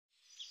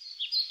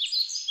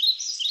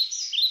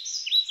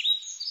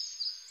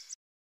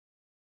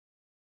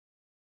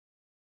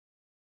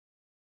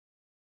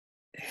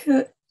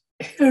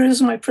here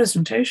is my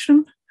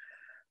presentation,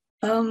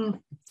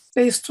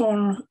 based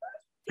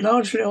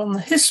largely on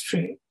the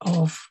history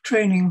of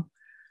training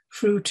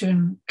fruit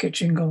in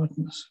kitchen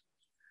gardens.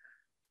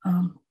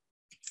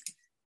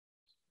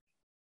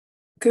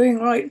 Going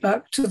right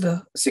back to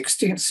the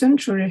 16th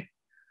century,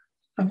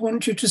 I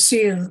want you to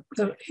see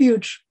the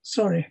huge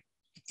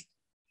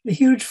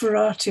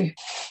variety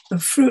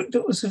of fruit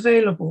that was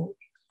available.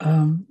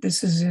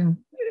 This is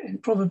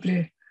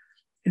probably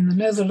in the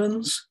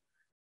Netherlands.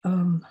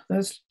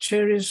 There's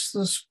cherries,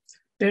 there's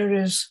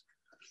berries,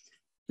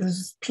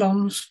 there's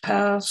plums,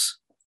 pears,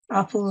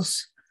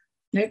 apples,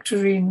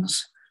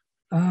 nectarines,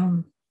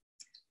 all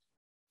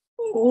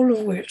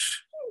of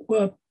which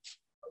were,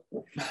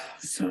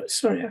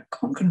 sorry, I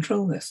can't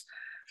control this,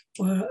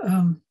 were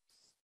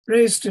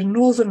raised in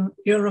Northern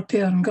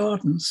European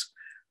gardens,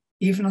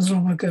 even as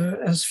long ago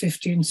as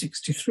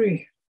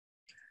 1563.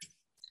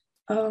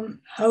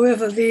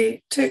 However,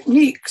 the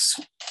techniques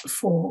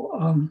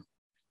for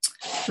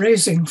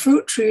raising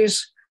fruit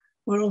trees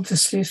were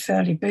obviously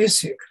fairly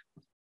basic.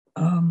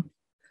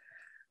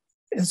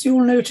 As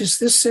you'll notice,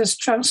 this says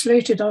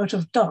translated out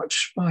of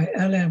Dutch by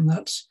LM,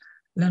 that's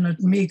Leonard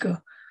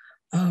Meager.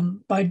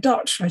 By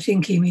Dutch, I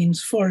think he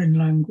means foreign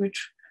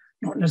language,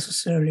 not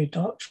necessarily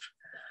Dutch.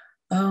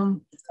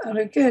 And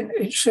again,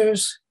 it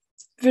shows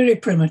very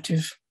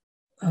primitive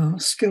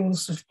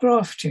skills of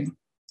grafting,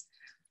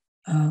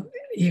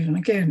 even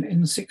again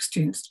in the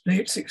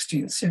late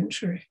 16th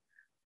century.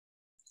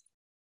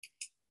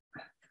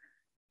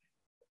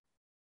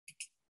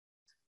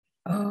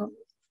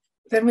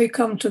 Then we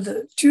come to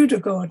the Tudor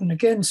garden,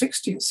 again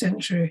 16th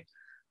century,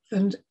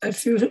 and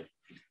if you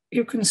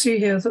can see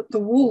here that the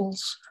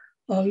walls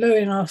are low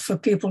enough for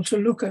people to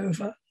look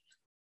over,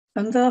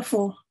 and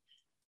therefore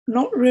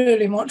not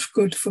really much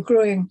good for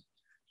growing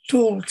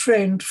tall,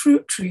 trained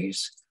fruit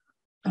trees.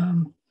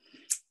 I'm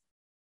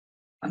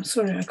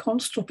sorry, I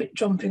can't stop it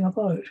jumping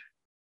about.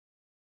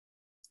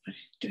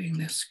 Doing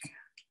this.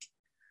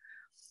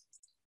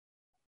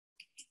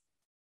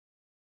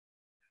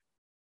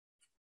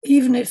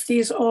 Even if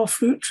these are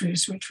fruit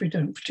trees, which we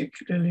don't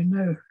particularly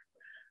know,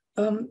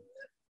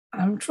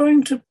 I'm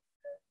trying to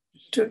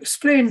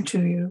explain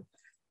to you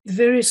the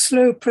very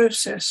slow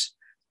process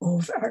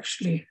of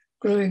actually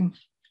growing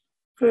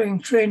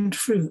trained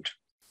fruit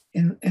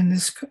in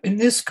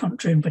this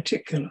country in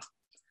particular.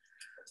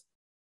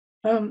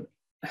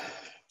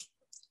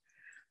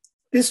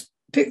 This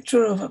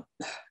picture of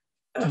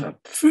a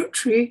fruit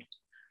tree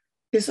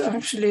is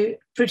actually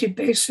pretty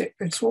basic.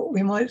 It's what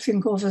we might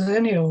think of as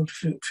any old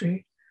fruit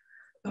tree.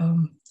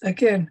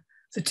 Again,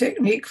 the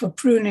technique for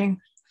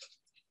pruning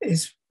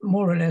is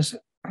more or less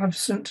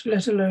absent,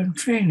 let alone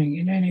training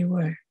in any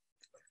way.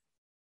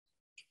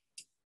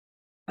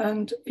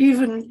 And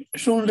even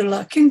Jean de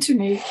La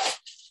Quintinie,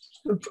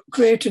 who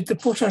created the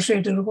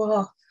potager de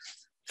roi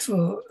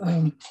for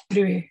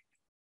Louis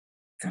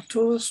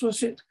XIV,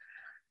 was it,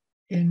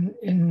 in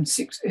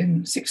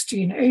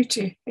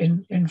 1680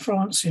 in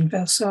France, in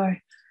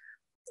Versailles,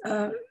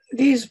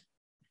 these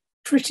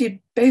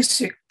pretty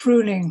basic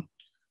pruning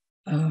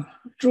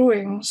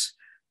drawings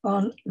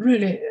are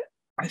really,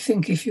 I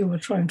think if you were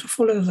trying to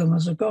follow them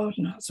as a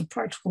gardener, as a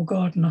practical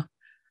gardener,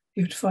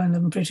 you'd find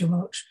them pretty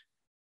much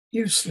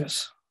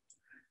useless.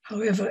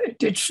 However, it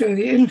did show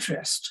the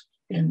interest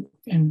in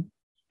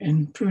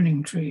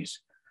pruning trees.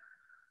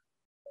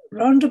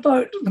 Round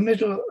about the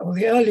middle or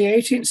the early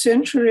 18th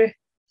century,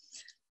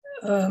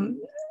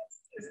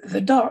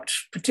 the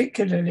Dutch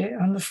particularly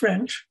and the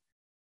French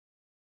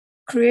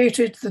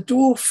created the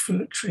dwarf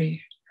fruit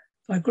tree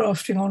by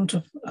grafting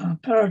onto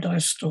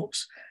paradise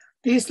stalks.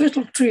 These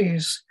little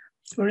trees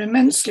were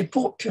immensely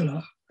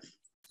popular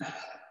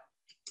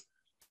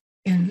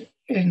in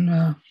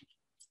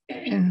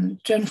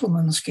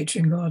gentlemen's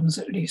kitchen gardens,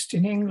 at least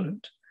in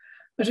England.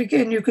 But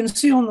again, you can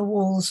see on the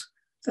walls,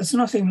 there's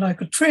nothing like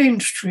a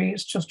trained tree.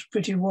 It's just a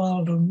pretty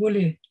wild and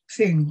woolly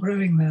thing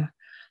growing there.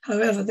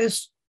 However,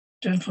 this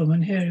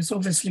gentleman here is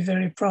obviously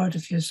very proud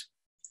of his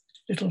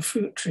little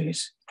fruit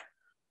trees.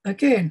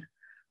 Again,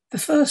 the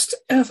first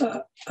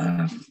ever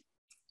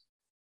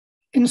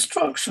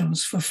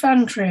instructions for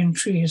fan-trained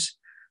trees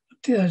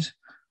appeared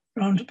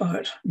round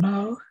about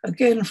now,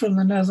 again from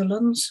the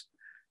Netherlands.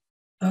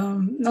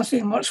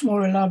 Nothing much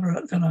more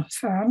elaborate than a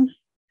fan.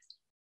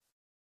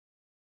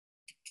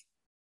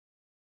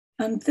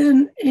 And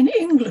then in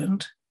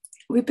England,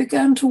 we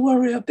began to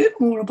worry a bit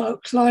more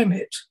about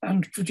climate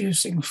and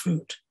producing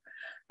fruit.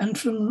 And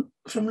from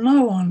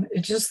now on,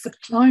 it is the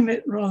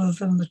climate rather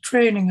than the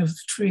training of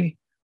the tree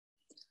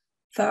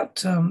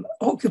that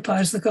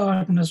occupies the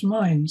gardener's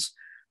minds.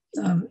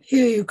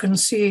 Here you can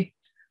see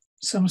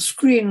some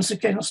screens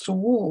against a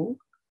wall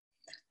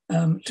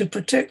to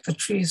protect the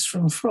trees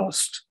from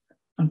frost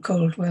and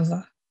cold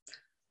weather,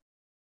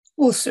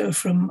 also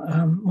from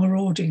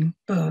marauding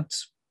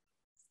birds.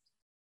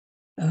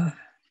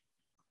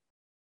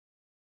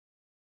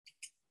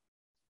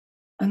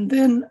 And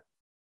then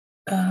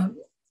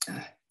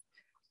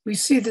we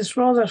see this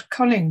rather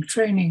cunning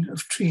training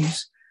of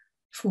trees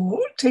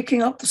for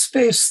taking up the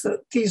space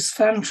that these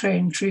fan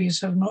train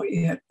trees have not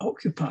yet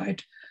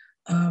occupied.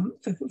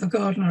 The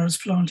gardener has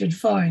planted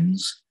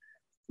vines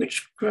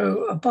which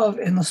grow above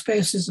in the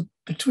spaces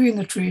between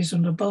the trees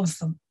and above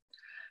them.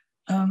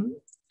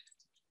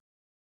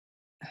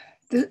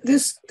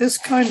 This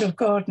kind of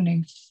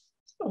gardening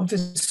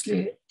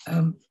obviously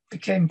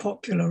became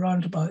popular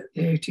around about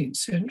the 18th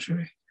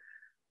century.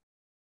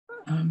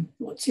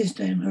 What's his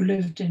name, who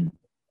lived in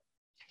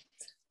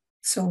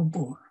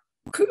Selborne?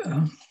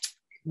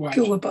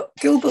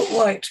 Gilbert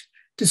White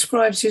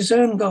describes his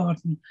own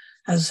garden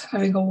as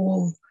having a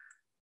wall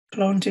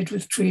planted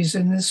with trees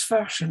in this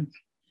fashion.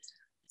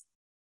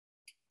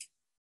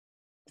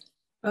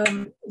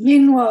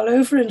 Meanwhile,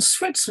 over in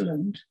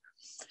Switzerland,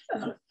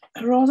 a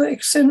rather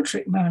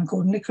eccentric man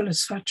called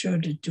Nicolas Faccio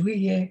de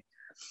Douillet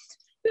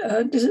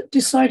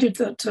decided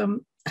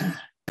that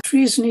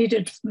trees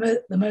needed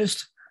the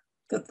most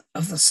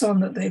of the sun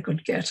that they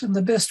could get, and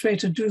the best way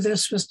to do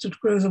this was to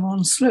grow them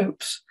on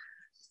slopes.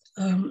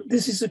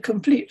 This is a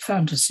complete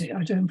fantasy.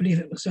 I don't believe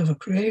it was ever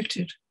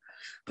created,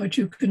 but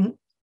you can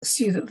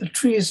see that the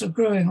trees are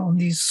growing on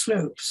these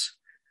slopes.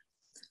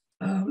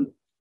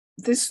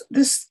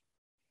 This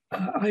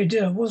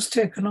idea was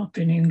taken up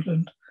in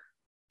England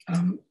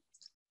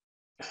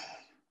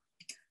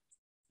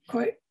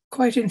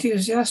quite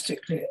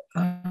enthusiastically.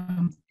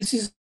 This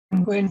is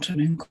Gwenton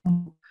in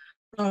Cornwall.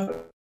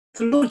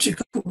 The logic,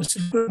 of course,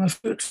 of growing a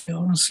fruit tree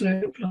on a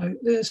slope like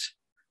this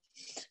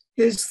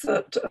is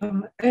that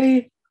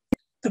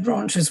the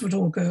branches would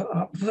all go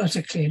up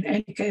vertically in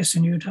any case,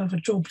 and you'd have a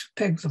job to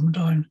peg them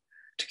down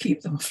to keep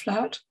them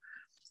flat.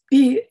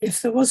 B,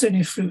 if there was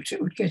any fruit,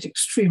 it would get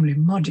extremely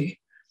muddy.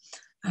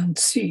 And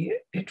C,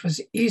 it was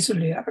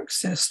easily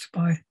accessed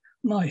by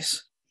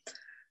mice.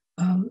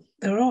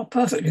 There are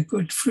perfectly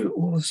good fruit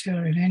walls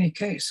here in any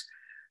case.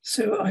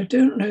 So I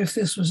don't know if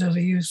this was ever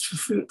used for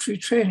fruit tree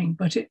training,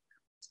 but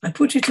I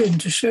put it in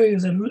to show you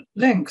the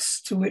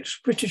lengths to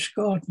which British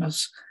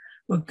gardeners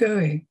were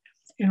going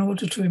in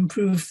order to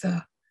improve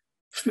their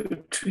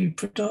fruit tree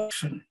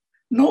production,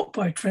 not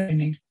by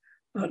training,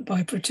 but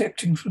by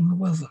protecting from the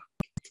weather.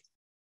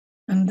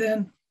 And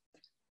then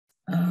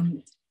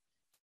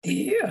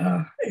the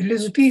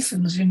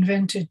Elizabethans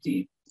invented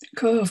the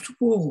curved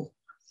wall,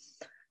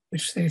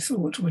 which they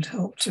thought would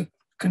help to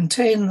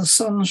contain the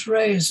sun's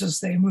rays as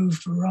they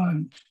moved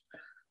around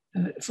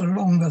for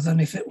longer than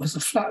if it was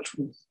a flat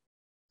wall.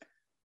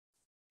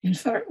 In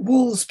fact,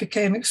 walls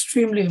became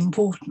extremely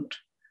important.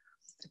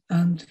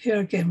 And here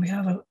again, we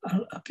have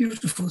a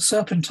beautiful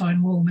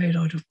serpentine wall made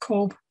out of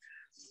cob.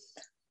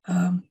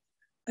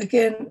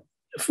 Again,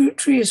 fruit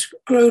trees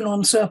grown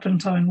on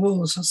serpentine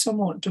walls are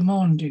somewhat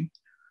demanding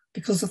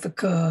because of the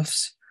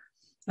curves.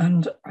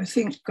 And I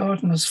think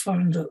gardeners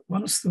found that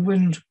once the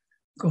wind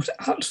got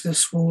at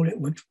this wall, it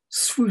would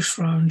swoosh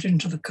round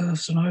into the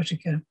curves and out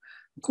again,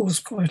 cause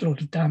quite a lot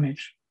of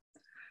damage.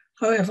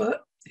 However,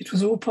 it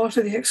was all part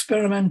of the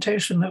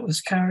experimentation that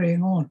was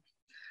carrying on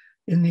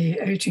in the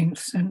 18th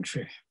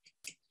century.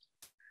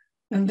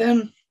 And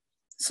then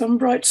some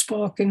bright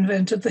spark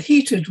invented the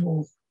heated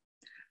wall.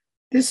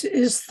 This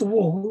is the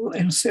wall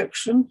in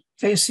section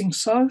facing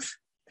south.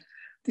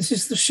 This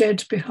is the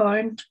shed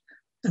behind,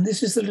 and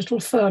this is the little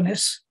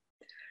furnace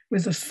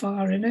with a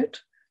fire in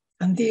it.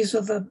 And these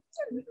are the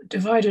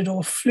divided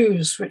off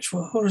flues, which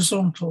were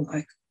horizontal,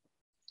 like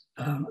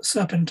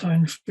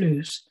serpentine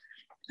flues.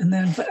 And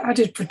then for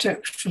added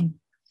protection,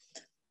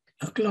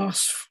 a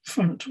glass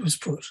front was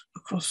put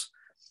across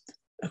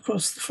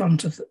the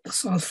front of the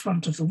south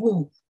front of the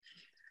wall.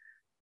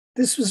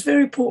 This was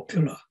very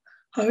popular.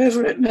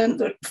 However, it meant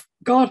that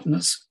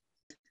gardeners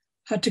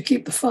had to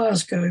keep the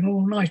fires going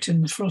all night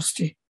in the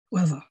frosty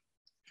weather.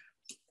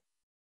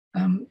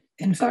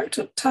 In fact,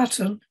 at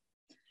Tatton,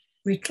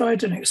 we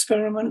tried an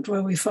experiment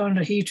where we found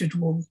a heated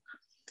wall.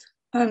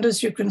 And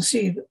as you can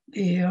see,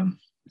 the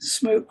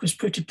smoke was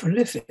pretty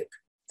prolific.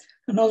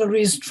 Another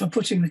reason for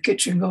putting the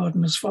kitchen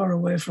garden as far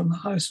away from the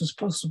house as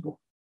possible.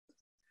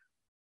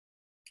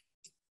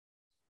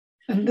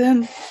 And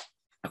then,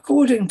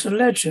 according to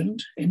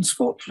legend in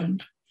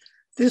Scotland,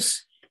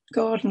 this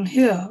garden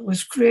here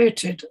was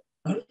created,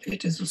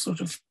 it is a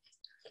sort of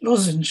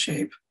lozenge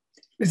shape,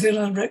 within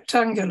a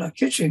rectangular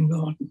kitchen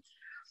garden,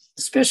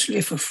 especially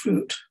for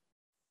fruit.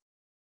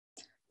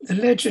 The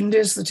legend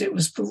is that it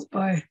was built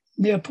by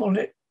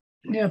Napoleonic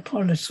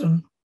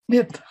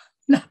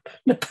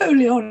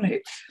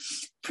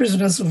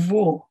prisoners of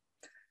war.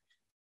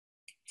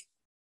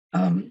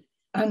 And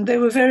they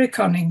were very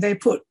cunning. They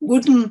put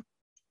wooden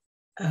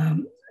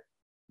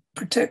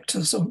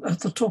protectors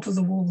at the top of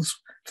the walls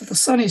for the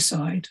sunny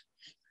side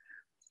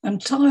and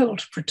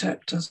tiled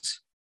protectors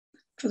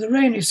for the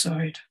rainy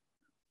side.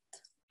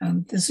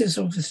 And this is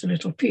obviously a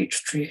little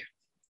peach tree.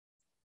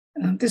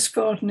 And this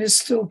garden is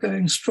still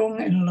going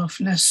strong in Lough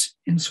Ness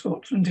in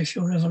Scotland if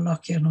you're ever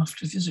lucky enough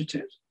to visit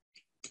it.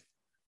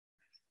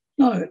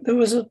 Now, there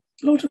was a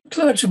lot of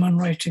clergymen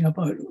writing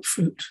about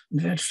fruit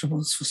and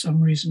vegetables for some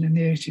reason in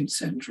the 18th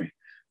century.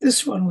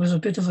 This one was a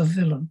bit of a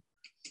villain.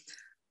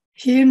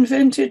 He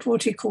invented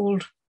what he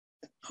called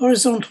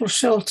horizontal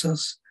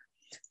shelters.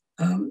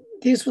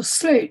 These were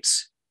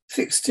slates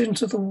fixed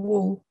into the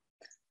wall,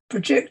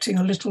 projecting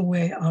a little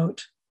way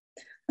out.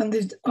 And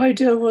the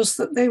idea was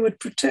that they would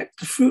protect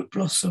the fruit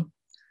blossom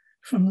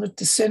from the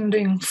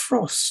descending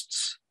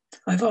frosts.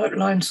 I've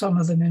outlined some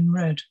of them in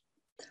red.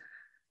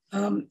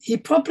 He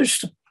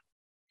published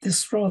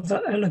this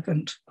rather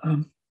elegant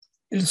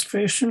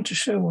illustration to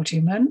show what he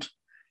meant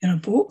in a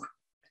book.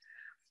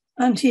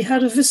 And he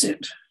had a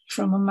visit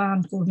from a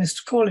man called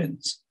Mr.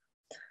 Collins,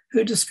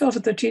 who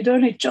discovered that he'd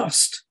only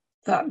just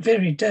that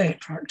very day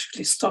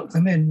practically stuck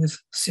them in with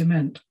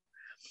cement,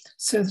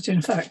 so that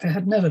in fact they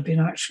had never been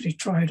actually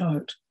tried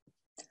out.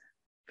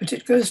 But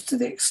it goes to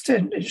the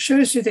extent, it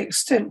shows you the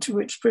extent to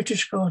which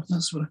British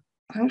gardeners were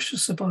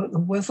anxious about the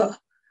weather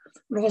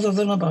rather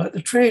than about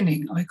the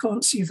training. I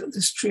can't see that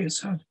this tree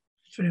has had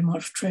very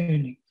much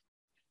training.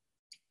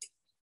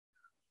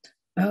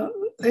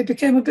 They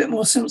became a bit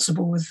more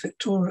sensible with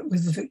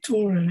the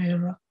Victorian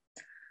era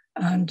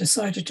and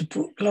decided to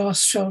put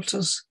glass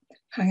shelters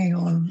hanging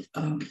on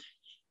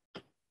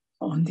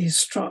these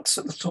struts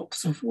at the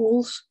tops of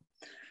walls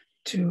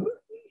to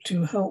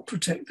help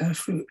protect their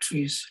fruit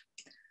trees.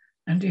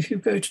 And if you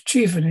go to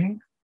Chevening,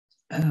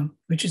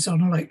 which is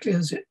unlikely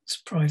as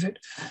it's private,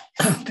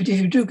 but if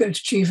you do go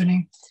to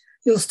Chevening,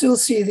 you'll still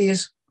see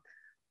these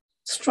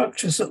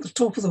structures at the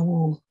top of the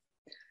wall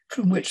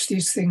from which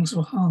these things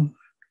were hung.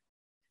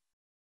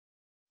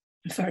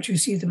 In fact, you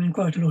see them in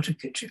quite a lot of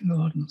kitchen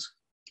gardens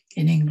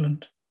in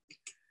England.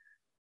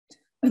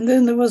 And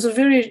then there was a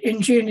very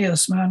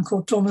ingenious man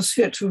called Thomas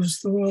Hitt, who was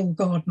the royal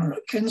gardener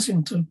at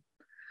Kensington.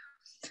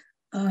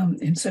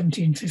 In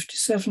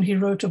 1757, he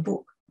wrote a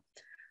book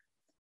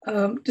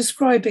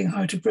describing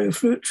how to grow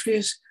fruit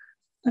trees.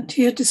 And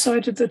he had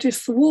decided that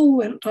if the wall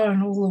went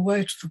down all the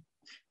way to the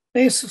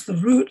base of the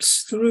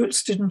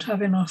roots didn't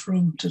have enough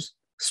room to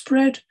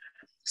spread.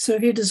 So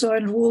he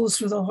designed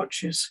walls with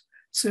arches,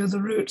 so the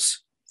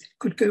roots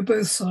could go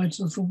both sides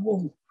of the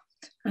wall.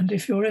 And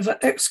if you're ever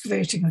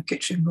excavating a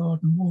kitchen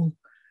garden wall,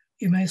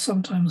 you may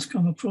sometimes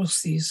come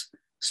across these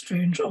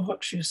strange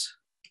arches.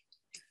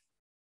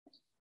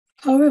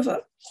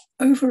 However,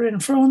 over in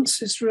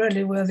France is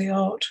really where the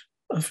art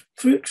of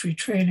fruit tree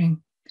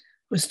training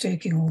was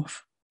taking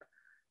off.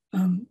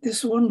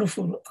 This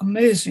wonderful,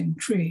 amazing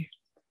tree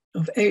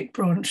of 8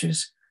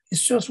 branches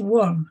is just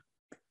one,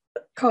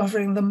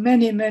 covering the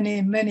many,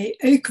 many, many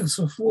acres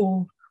of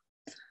wall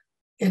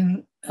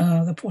in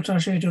the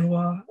Potager de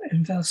Loire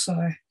in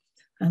Versailles.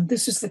 And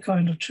this is the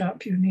kind of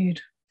chap you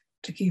need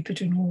to keep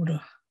it in order.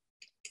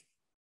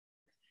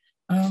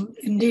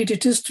 Indeed,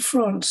 it is to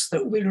France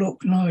that we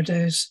look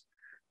nowadays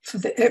for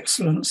the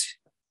excellence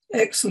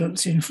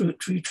in fruit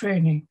tree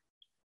training.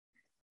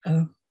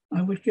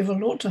 I would give a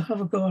lot to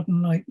have a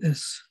garden like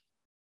this.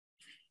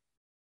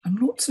 I'm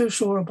not so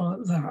sure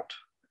about that.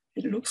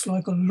 It looks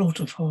like a lot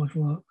of hard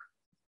work,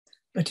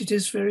 but it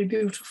is very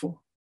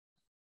beautiful.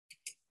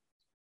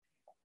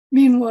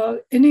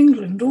 Meanwhile, in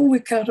England, all we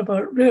cared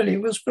about really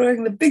was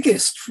growing the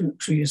biggest fruit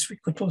trees we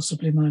could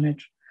possibly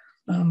manage.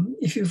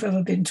 If you've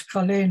ever been to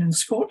Culzean in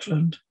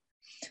Scotland,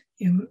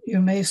 you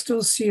may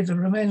still see the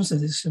remains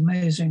of this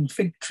amazing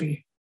fig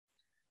tree.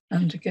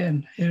 And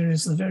again, here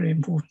is the very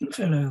important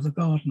fellow, the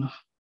gardener.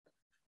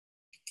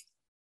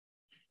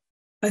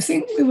 I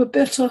think we were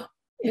better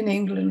in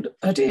England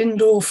at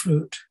indoor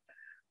fruit.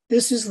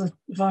 This is the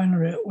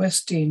vinery at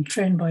Westdean,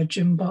 trained by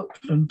Jim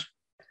Buckland.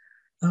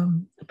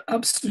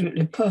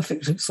 Absolutely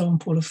perfect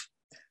example of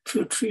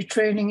fruit tree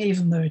training,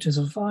 even though it is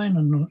a vine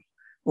and not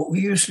what we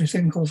usually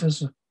think of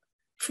as a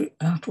fruit,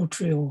 apple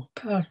tree or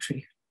pear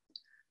tree.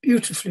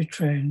 Beautifully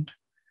trained.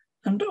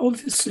 And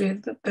obviously,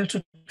 the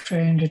better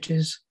trained it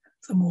is,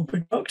 the more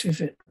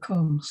productive it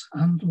becomes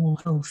and more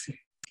healthy.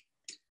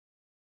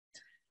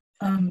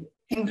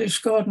 English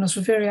gardeners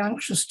were very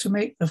anxious to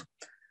make the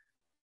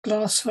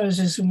glass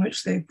houses in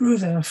which they grew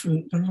their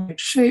fruit the right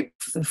shape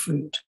for the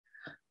fruit,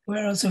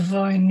 whereas a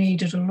vine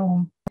needed a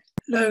long,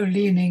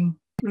 low-leaning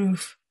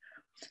roof.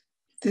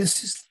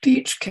 This is the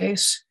peach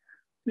case,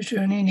 which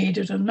only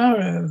needed a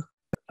narrow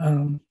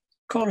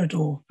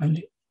corridor,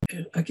 and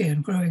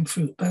again, growing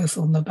fruit both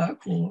on the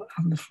back wall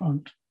and the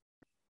front.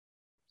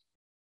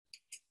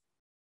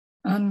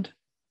 And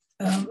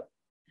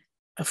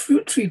a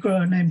fruit tree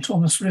grower named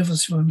Thomas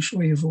Rivers, who I'm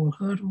sure you've all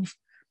heard of,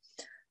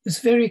 was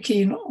very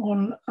keen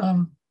on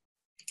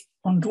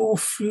dwarf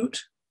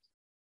fruit.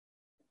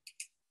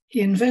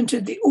 He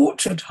invented the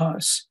orchard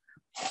house,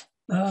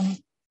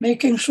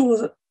 making sure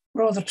that,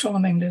 rather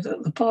charmingly,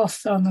 that the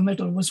path down the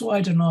middle was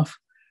wide enough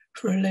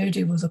for a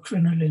lady with a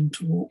crinoline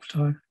to walk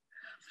down.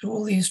 But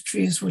all these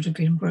trees would have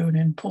been grown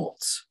in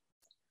pots,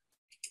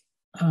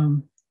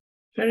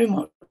 very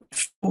much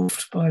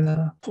dwarfed by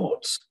the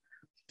pots.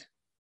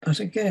 But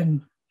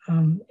again,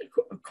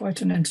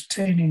 quite an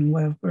entertaining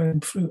way of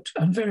growing fruit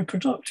and very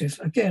productive.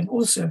 Again,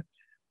 also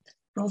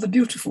rather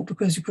beautiful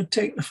because you could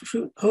take the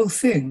fruit, whole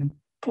thing,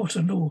 pot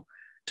and all,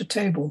 to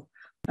table,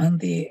 and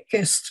the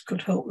guests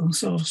could help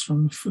themselves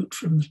from the fruit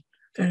from the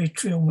very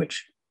tree on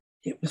which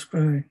it was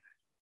growing.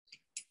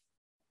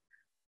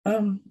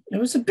 There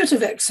was a bit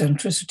of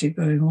eccentricity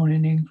going on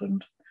in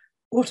England.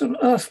 What on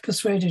earth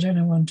persuaded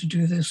anyone to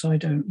do this, I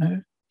don't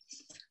know.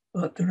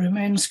 But the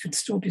remains could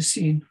still be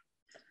seen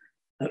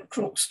at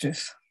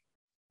Croxteth.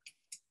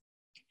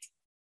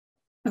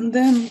 And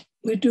then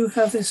we do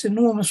have this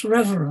enormous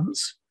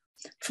reverence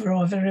for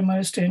our very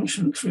most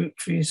ancient fruit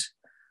trees.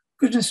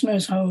 Goodness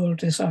knows how old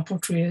this apple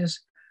tree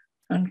is,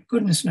 and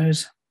goodness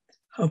knows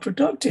how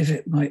productive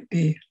it might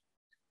be.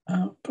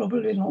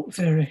 Probably not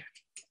very.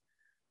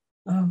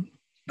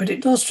 But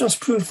it does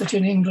just prove that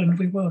in England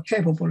we were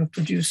capable of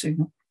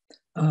producing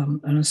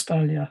an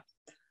espalier.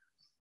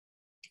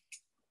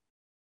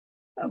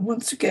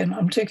 Once again,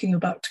 I'm taking you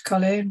back to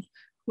Culzean,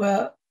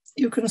 where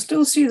you can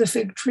still see the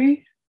fig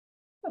tree,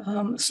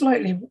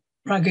 slightly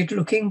ragged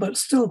looking, but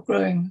still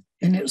growing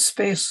in its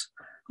space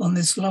on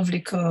this lovely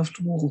curved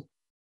wall.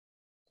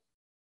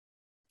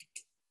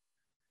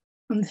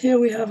 And here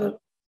we have a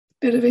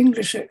bit of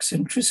English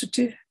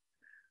eccentricity,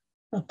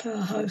 a pear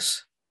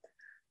house,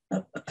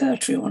 a pear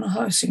tree on a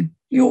house in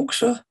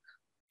Yorkshire,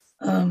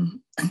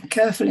 and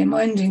carefully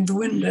minding the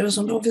windows,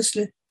 and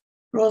obviously,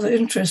 rather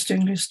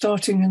interestingly,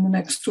 starting in the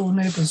next door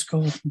neighbour's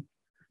garden.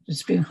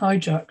 It's been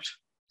hijacked.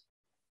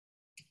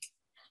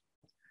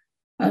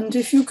 And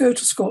if you go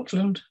to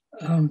Scotland,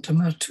 to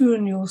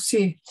Mattoon, you'll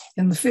see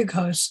in the fig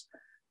house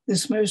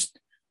this most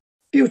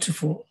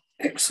beautiful,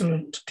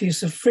 excellent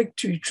piece of fig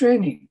tree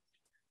training.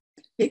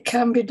 It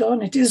can be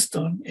done, it is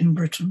done in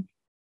Britain,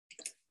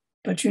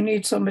 but you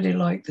need somebody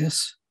like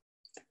this.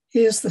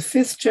 He is the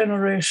 5th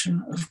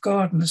generation of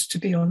gardeners to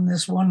be on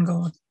this one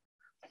garden.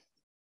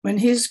 When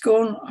he's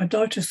gone, I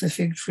doubt if the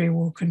fig tree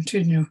will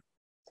continue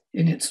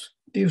in its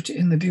beauty,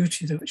 in the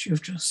beauty that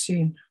you've just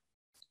seen.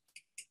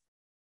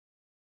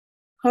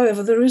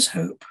 However, there is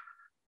hope.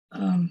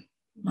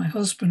 My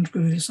husband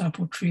grew this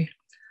apple tree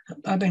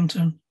at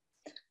Babington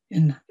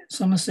in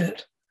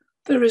Somerset.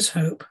 There is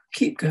hope.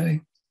 Keep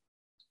going.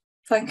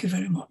 Thank you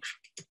very much.